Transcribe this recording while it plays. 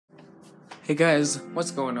Hey guys,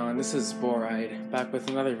 what's going on? This is Boride, back with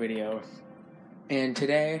another video. And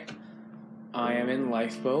today, I am in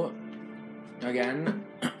lifeboat, again.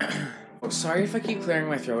 Sorry if I keep clearing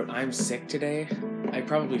my throat, I'm sick today. I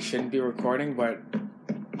probably shouldn't be recording, but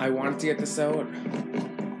I wanted to get this out.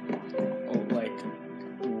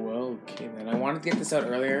 Okay then. I wanted to get this out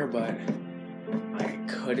earlier, but I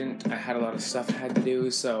couldn't. I had a lot of stuff I had to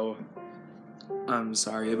do, so I'm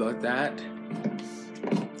sorry about that.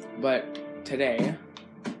 But today,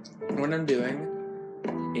 what I'm doing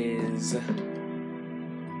is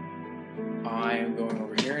I am going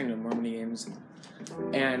over here into more mini games,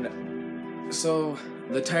 and so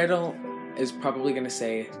the title is probably going to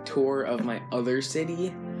say Tour of My Other City,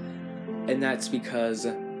 and that's because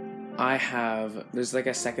there's like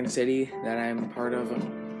a second city that I'm part of.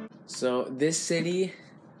 So this city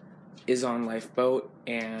is on lifeboat,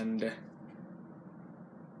 and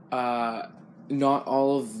not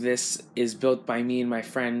all of this is built by me and my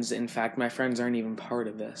friends. In fact, my friends aren't even part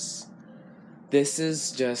of this. This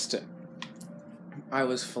is just, I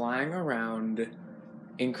was flying around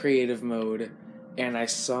in creative mode, and I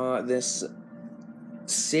saw this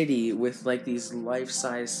city with like these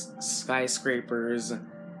life-size skyscrapers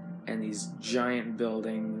and these giant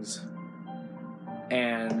buildings,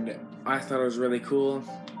 and I thought it was really cool.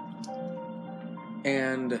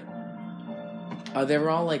 And they were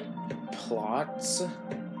all like plots,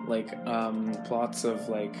 plots of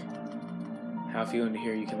like how if you go into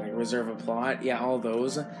here you can like reserve a plot, yeah, all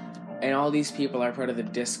those, and all these people are part of the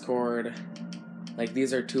Discord. Like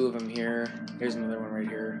these are two of them here. Here's another one right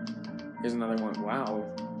here. Here's another one. Wow,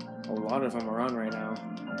 a lot of them are on right now.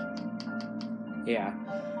 Yeah.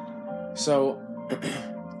 So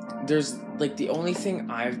there's like the only thing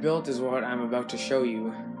I've built is what I'm about to show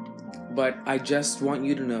you, but I just want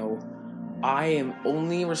you to know I am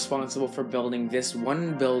only responsible for building this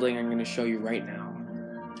one building I'm going to show you right now.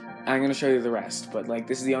 I'm going to show you the rest, but like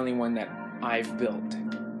this is the only one that I've built.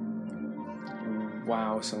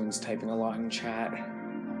 Wow, someone's typing a lot in chat.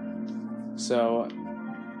 So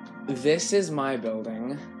this is my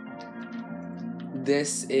building.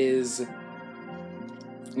 This is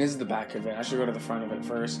the back of it. I should go to the front of it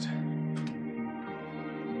first.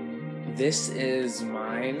 This is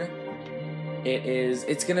mine.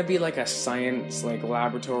 It's gonna be like a science, like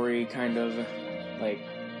laboratory kind of like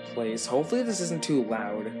place. Hopefully this isn't too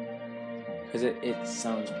loud, because it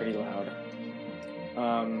sounds pretty loud.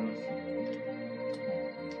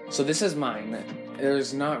 So this is mine.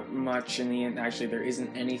 There's not much in the end. Actually, there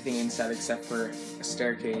isn't anything inside except for a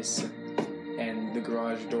staircase and the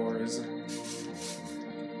garage doors.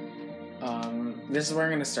 This is where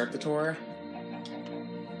I'm gonna start the tour,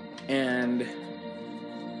 and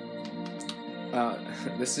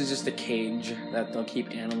this is just a cage that they'll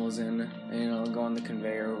keep animals in, and it'll go on the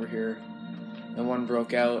conveyor over here. And one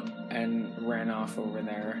broke out and ran off over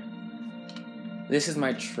there. This is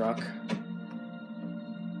my truck.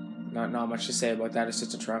 Not much to say about that, it's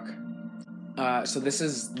just a truck. So this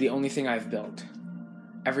is the only thing I've built.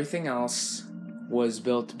 Everything else was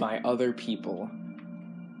built by other people.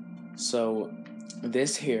 So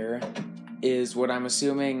this here is what I'm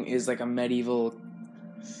assuming is like a medieval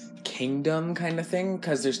kingdom kind of thing,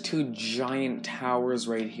 because there's two giant towers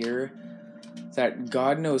right here that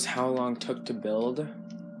God knows how long took to build.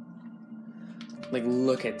 Like,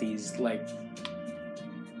 look at these. Like,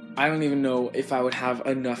 I don't even know if I would have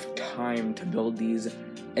enough time to build these,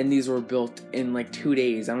 and these were built in like 2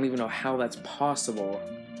 days. I don't even know how that's possible.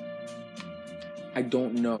 I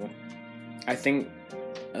don't know. I think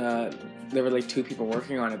there were like 2 people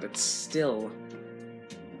working on it, but still,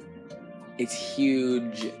 it's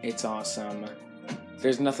huge, it's awesome.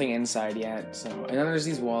 There's nothing inside yet, so, and then there's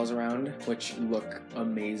these walls around, which look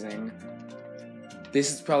amazing.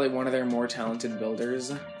 This is probably one of their more talented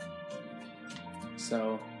builders.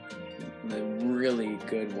 So, the really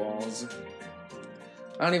good walls.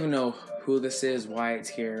 I don't even know who this is, why it's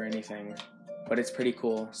here, or anything, but it's pretty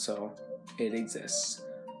cool, so it exists.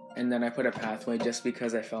 And then I put a pathway just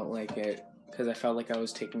because I felt like it, because I felt like I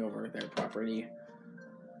was taking over their property,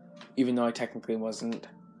 even though I technically wasn't.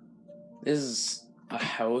 This is a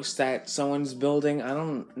house that someone's building. I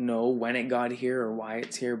don't know when it got here or why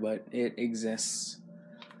it's here, but it exists.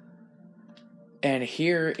 And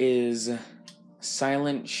here is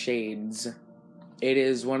Silent Shades. It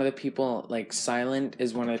is one of the people, like Silent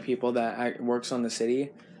is one of the people that works on the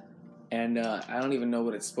city, and I don't even know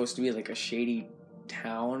what it's supposed to be, like a shady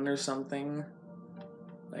town or something.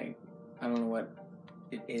 Like, I don't know what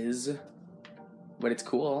it is, but it's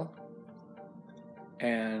cool.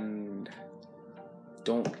 And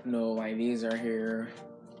don't know why these are here.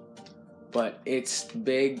 But it's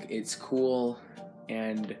big, it's cool,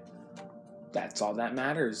 and that's all that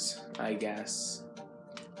matters, I guess.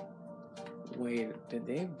 Wait, did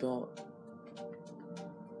they build...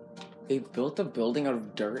 They built a building out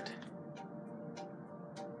of dirt?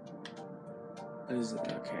 What is it?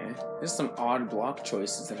 Okay. There's some odd block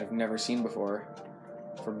choices that I've never seen before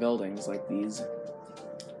for buildings like these.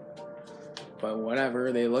 But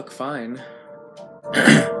whatever, they look fine.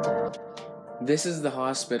 This is the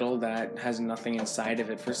hospital that has nothing inside of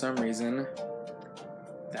it for some reason.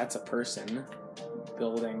 That's a person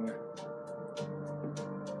building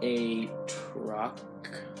a truck.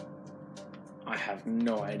 I have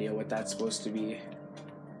no idea what that's supposed to be.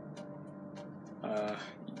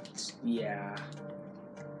 Yeah.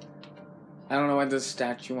 I don't know why there's a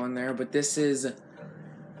statue on there, but this is,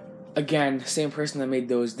 again, same person that made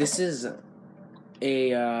those. This is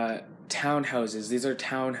a, townhouses. These are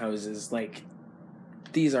townhouses. Like,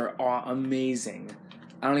 these are amazing.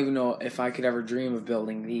 I don't even know if I could ever dream of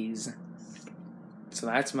building these. So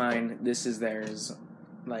that's mine. This is theirs.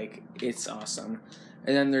 Like, it's awesome.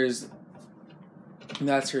 And then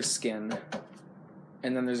that's her skin.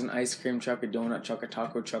 And then there's an ice cream truck, a donut truck, a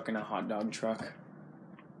taco truck, and a hot dog truck.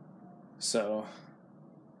 So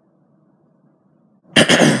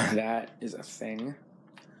that is a thing.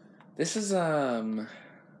 This is a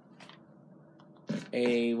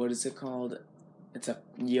what is it called? It's a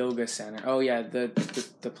yoga center. Oh yeah, the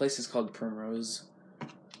place is called Primrose.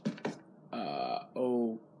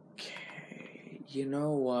 Okay. You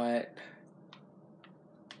know what?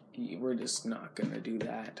 We're just not gonna do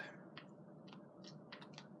that.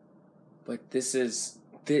 But this is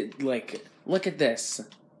like, look at this.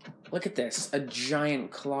 Look at this. A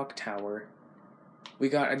giant clock tower. We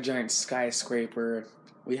got a giant skyscraper.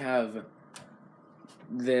 We have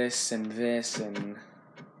this and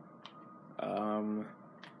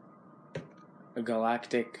a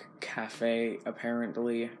galactic cafe,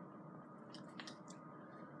 apparently.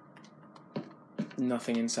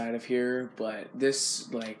 Nothing inside of here, but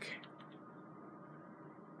this, like,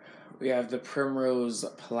 we have the Primrose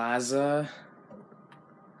Plaza.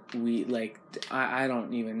 We, like, I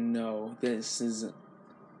don't even know. This is,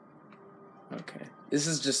 okay. This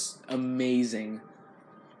is just amazing.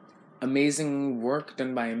 Amazing work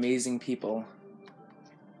done by amazing people.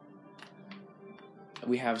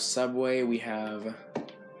 We have Subway, we have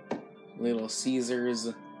Little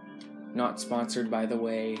Caesars, not sponsored by the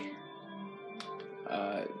way.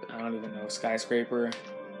 I don't even know, Skyscraper.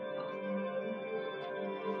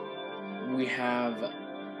 We have,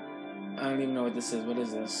 I don't even know what this is. What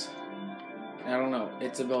is this? I don't know.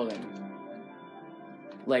 It's a building.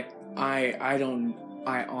 Like, I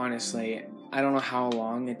honestly, I don't know how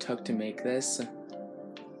long it took to make this,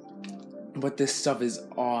 but this stuff is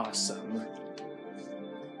awesome.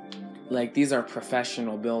 Like, these are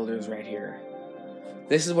professional builders right here.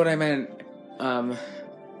 This is what I meant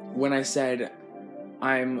when I said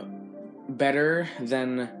I'm better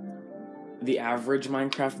than the average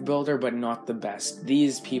Minecraft builder, but not the best.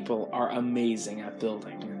 These people are amazing at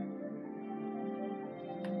building.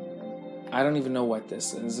 I don't even know what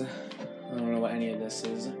this is. I don't know what any of this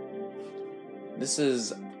is. This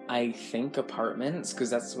is, I think, apartments, because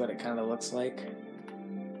that's what it kind of looks like.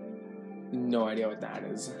 No idea what that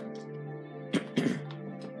is.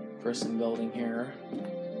 Person building here.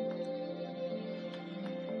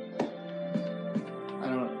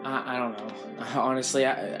 I don't know. Honestly,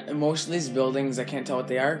 most of these buildings, I can't tell what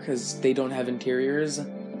they are because they don't have interiors.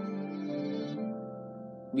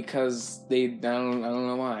 Because I don't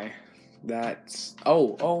know why. That's,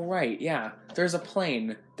 oh right, yeah. There's a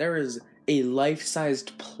plane. There is a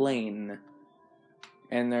life-sized plane.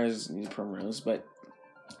 And there's Primrose, but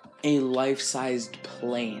a life-sized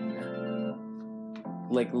plane.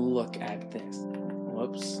 Like, look at this.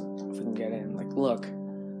 Whoops. If we can get in. Like, look.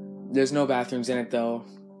 There's no bathrooms in it, though.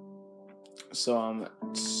 So,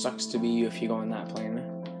 it sucks to be you if you go on that plane.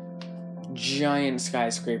 Giant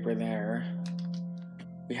skyscraper there.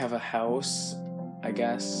 We have a house, I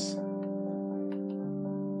guess.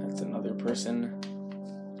 That's another person.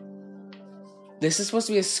 This is supposed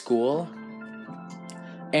to be a school.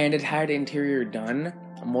 And it had interior done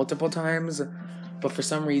multiple times. But for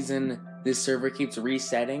some reason, this server keeps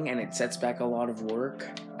resetting and it sets back a lot of work.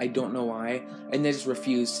 I don't know why. And they just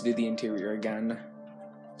refuse to do the interior again.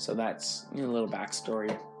 So that's, a little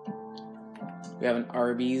backstory. We have an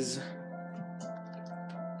Arby's.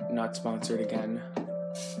 Not sponsored again.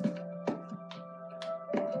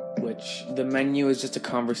 Which, the menu is just a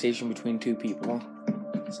conversation between two people.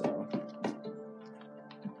 So.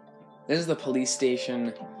 This is the police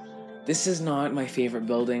station. This is not my favorite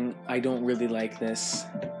building. I don't really like this.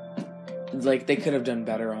 Like, they could have done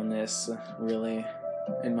better on this, really,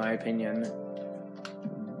 in my opinion.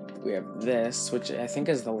 We have this, which I think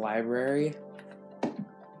is the library.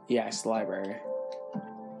 Yeah, it's the library.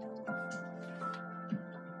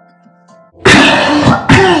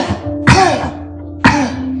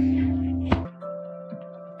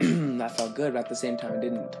 That felt good, but at the same time it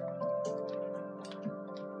didn't.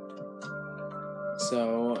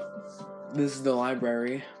 So, this is the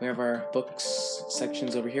library. We have our books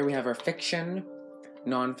sections over here. We have our fiction,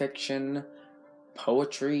 non-fiction,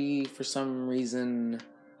 poetry for some reason.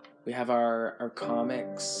 We have our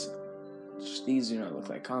comics. These do not look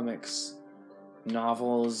like comics.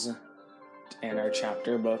 Novels, and our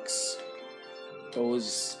chapter books.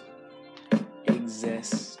 Those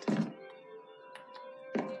exist.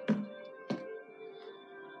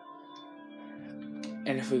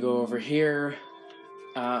 And if we go over here,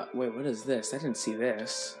 wait, what is this? I didn't see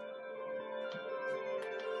this.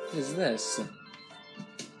 What is this?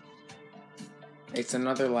 It's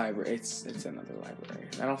another library. It's another library.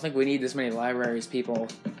 I don't think we need this many libraries, people.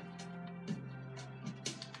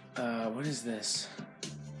 What is this?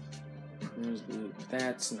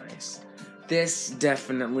 That's nice. This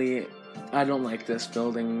definitely, I don't like this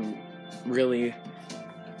building, really.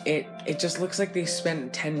 It just looks like they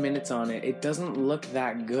spent 10 minutes on it. It doesn't look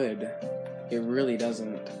that good. It really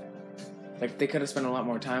doesn't. Like, they could have spent a lot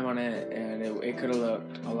more time on it, and it could have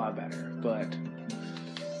looked a lot better, but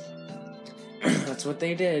that's what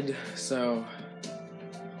they did, so.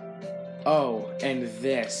 Oh, and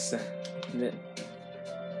this.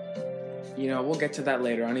 You know, we'll get to that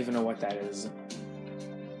later. I don't even know what that is.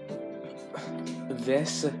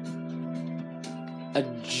 This, a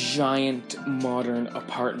giant modern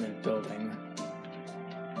apartment building.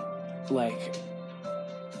 Like,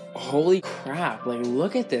 holy crap, like,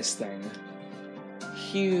 look at this thing.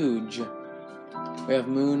 Huge. We have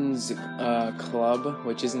Moon's club,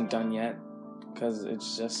 which isn't done yet, because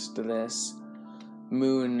it's just this.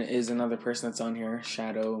 Moon is another person that's on here.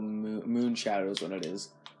 Moon Shadow is what it is.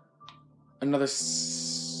 Another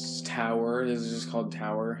tower. This is just called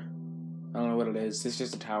tower. I don't know what it is. It's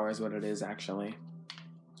just a tower is what it is, actually.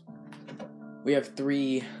 We have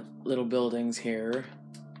 3 little buildings here,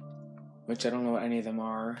 which I don't know what any of them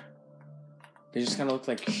are. They just kind of look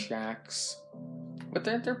like shacks. But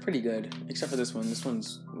they're pretty good, except for this one. This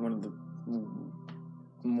one's one of the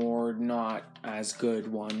more not as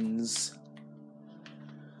good ones.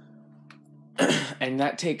 And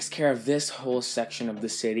that takes care of this whole section of the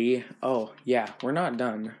city. Oh, yeah, we're not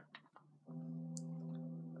done.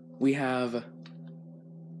 We have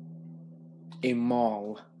a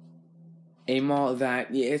mall. A mall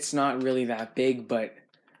that, it's not really that big, but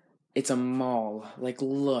it's a mall. Like,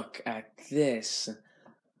 look at this.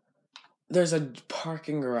 There's a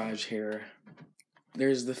parking garage here.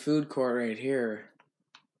 There's the food court right here.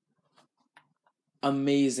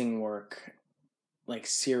 Amazing work. Like,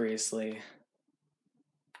 seriously.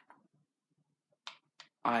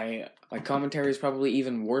 My commentary is probably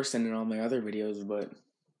even worse than in all my other videos, but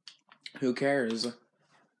who cares?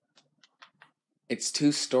 It's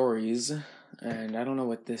 2 stories, and I don't know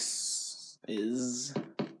what this is.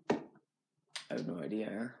 I have no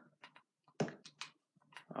idea.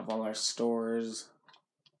 Of all our stores,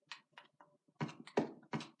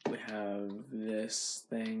 we have this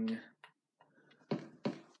thing.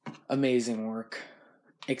 Amazing work.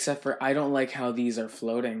 Except for, I don't like how these are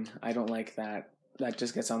floating. I don't like that. That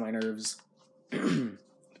just gets on my nerves.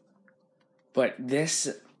 But this,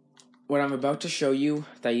 what I'm about to show you,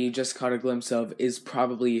 that you just caught a glimpse of, is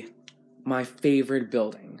probably my favorite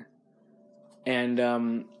building. And,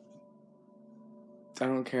 I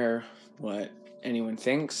don't care what anyone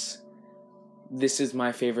thinks. This is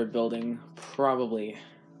my favorite building, probably.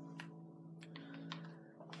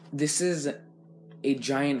 This is a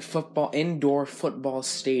giant indoor football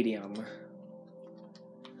stadium.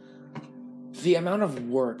 The amount of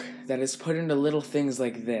work that is put into little things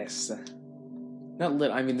like this. Not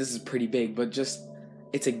little, I mean, this is pretty big, but just,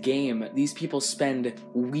 it's a game. These people spend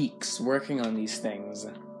weeks working on these things.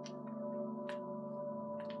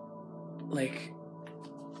 Like,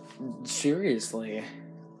 seriously.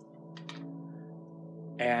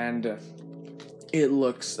 And it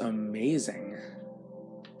looks amazing.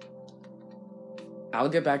 I'll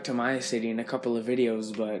get back to my city in a couple of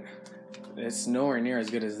videos, but it's nowhere near as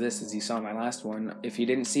good as this as you saw in my last one. If you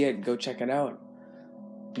didn't see it, go check it out.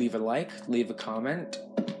 Leave a like, leave a comment.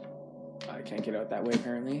 I can't get out that way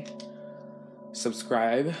apparently.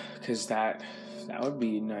 Subscribe, because that would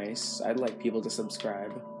be nice. I'd like people to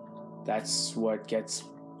subscribe. That's what gets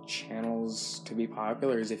channels to be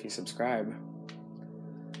popular, is if you subscribe.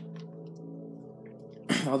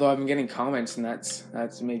 Although I've been getting comments, and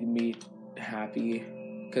that's making me happy,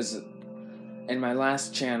 because in my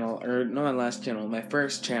last channel, or not my last channel, my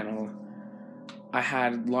first channel, I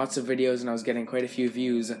had lots of videos and I was getting quite a few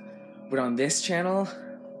views. But on this channel,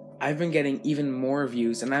 I've been getting even more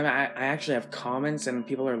views, and I actually have comments and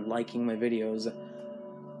people are liking my videos.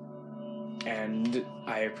 And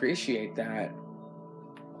I appreciate that.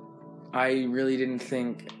 I really didn't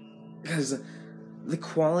think, because the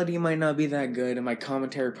quality might not be that good and my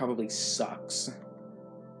commentary probably sucks.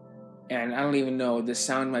 And I don't even know, the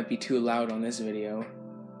sound might be too loud on this video.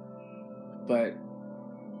 But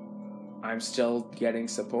I'm still getting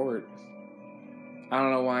support. I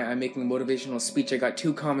don't know why I'm making a motivational speech. I got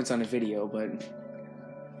 2 comments on a video, but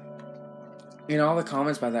you know, all the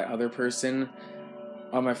comments by that other person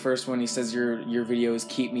on my first one, he says your videos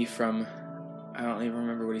keep me from, I don't even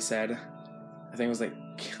remember what he said. I think it was like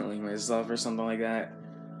killing myself or something like that.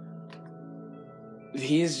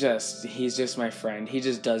 He's just my friend. He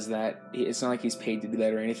just does that. It's not like he's paid to do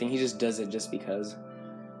that or anything. He just does it just because.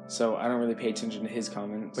 So I don't really pay attention to his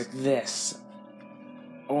comments. But this,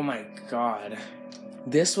 oh my god.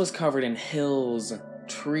 This was covered in hills,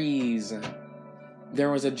 trees.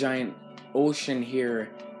 There was a giant ocean here.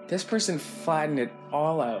 This person flattened it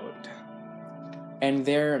all out. And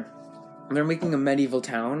they're making a medieval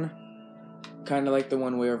town, kind of like the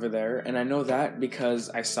one way over there. And I know that because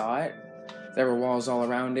I saw it. There were walls all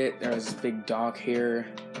around it. There was a big dock here.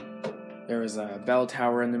 There was a bell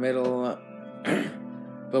tower in the middle.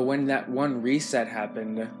 But when that one reset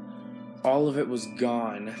happened, all of it was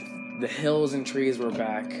gone. The hills and trees were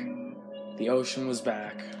back. The ocean was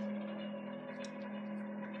back.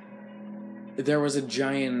 There was a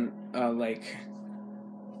giant,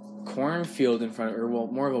 cornfield in front, or well,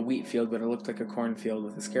 more of a wheat field, but it looked like a cornfield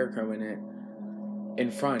with a scarecrow in it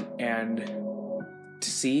in front. And to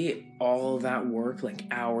see all that work, like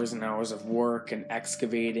hours and hours of work and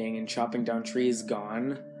excavating and chopping down trees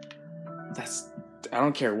gone, I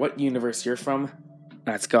don't care what universe you're from,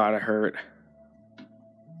 that's gotta hurt.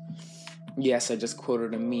 Yes, I just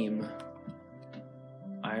quoted a meme.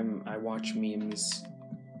 I watch memes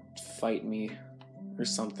fight me or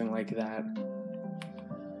something like that.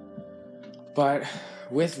 But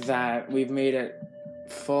with that, we've made it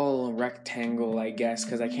full rectangle, I guess,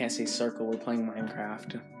 because I can't say circle. We're playing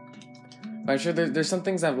Minecraft. But I'm sure there's some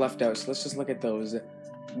things I've left out, so let's just look at those.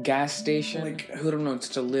 Gas station. Like, who'd have known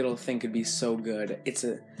such a little thing could be so good? It's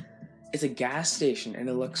a gas station, and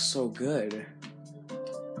it looks so good.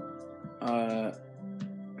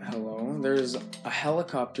 Hello? There's a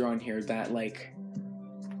helicopter on here that, like,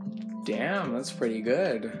 damn, that's pretty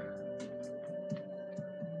good.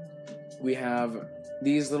 We have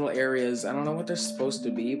these little areas. I don't know what they're supposed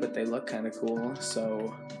to be, but they look kind of cool,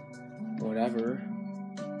 so whatever.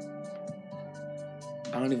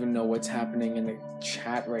 I don't even know what's happening in the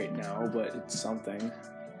chat right now, but it's something.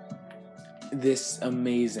 This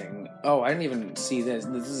amazing. Oh, I didn't even see this.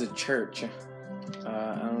 This is a church.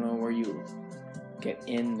 I don't know where you get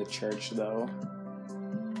in the church, though.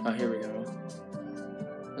 Oh, here we go.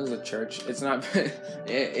 This is a church. It's not...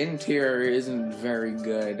 interior isn't very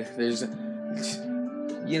good. There's...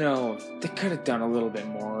 You know, they could have done a little bit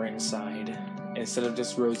more inside. Instead of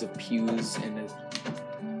just rows of pews and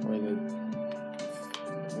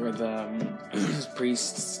where the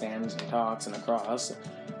priest stands and talks and a cross.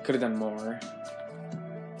 Could have done more.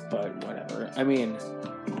 But whatever. I mean,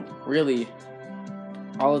 really,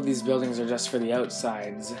 all of these buildings are just for the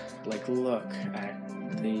outsides. Like, look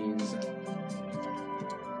at these.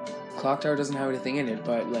 Clock tower doesn't have anything in it,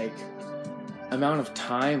 but, like, amount of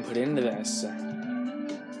time put into this.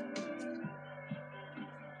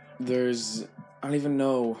 There's... I don't even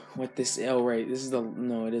know what this... Oh, right. This is the...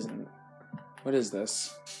 No, it isn't. What is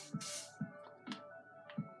this?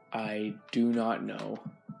 I do not know.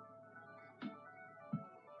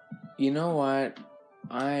 You know what?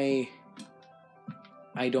 I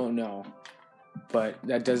don't know. But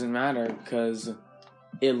that doesn't matter, because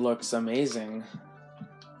it looks amazing.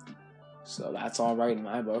 So that's alright in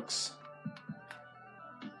my books.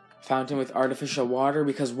 Fountain with artificial water,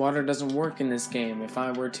 because water doesn't work in this game. If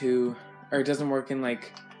I were to... Or it doesn't work in,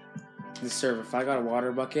 like, the server. If I got a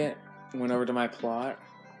water bucket, went over to my plot...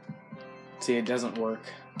 See, it doesn't work.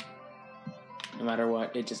 No matter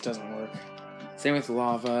what, it just doesn't work. Same with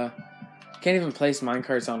lava. Can't even place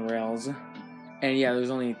minecarts on rails. And yeah, there's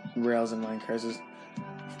only rails in minecarts.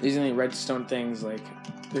 These only redstone things, like...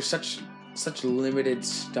 There's such limited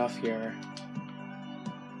stuff here.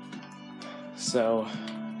 So...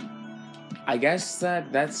 I guess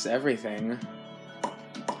that's everything.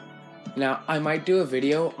 Now, I might do a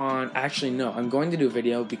video on... Actually, no. I'm going to do a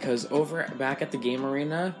video because back at the game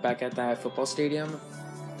arena, back at that football stadium,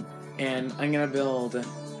 and I'm going to build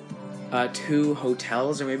 2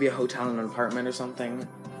 hotels, or maybe a hotel and an apartment or something.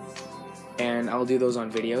 And I'll do those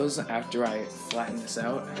on videos after I flatten this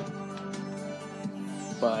out.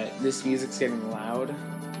 But this music's getting loud.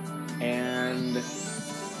 And...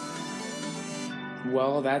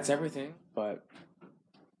 well, that's everything. But...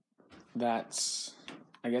 that's...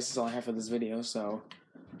 I guess that's all I have for this video, so...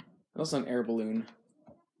 There's an air balloon.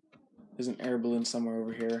 There's an air balloon somewhere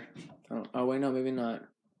over here. Oh wait, no, maybe not.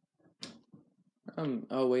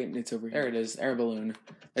 Oh wait, it's over here. There it is, air balloon.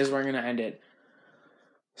 This is where I'm gonna end it.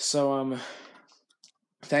 So,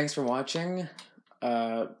 thanks for watching.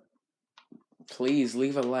 Please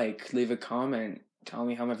leave a like, leave a comment, tell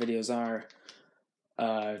me how my videos are.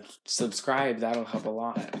 Subscribe, that'll help a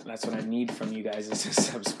lot. That's what I need from you guys, is to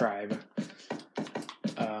subscribe.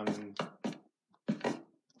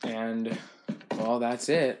 And well, that's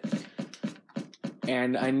it.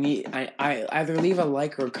 And I either leave a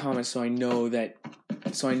like or a comment so I know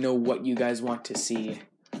what you guys want to see,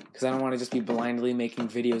 because I don't want to just be blindly making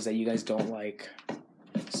videos that you guys don't like.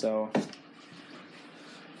 So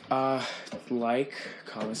like,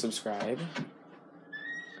 comment, subscribe.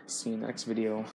 See you next video.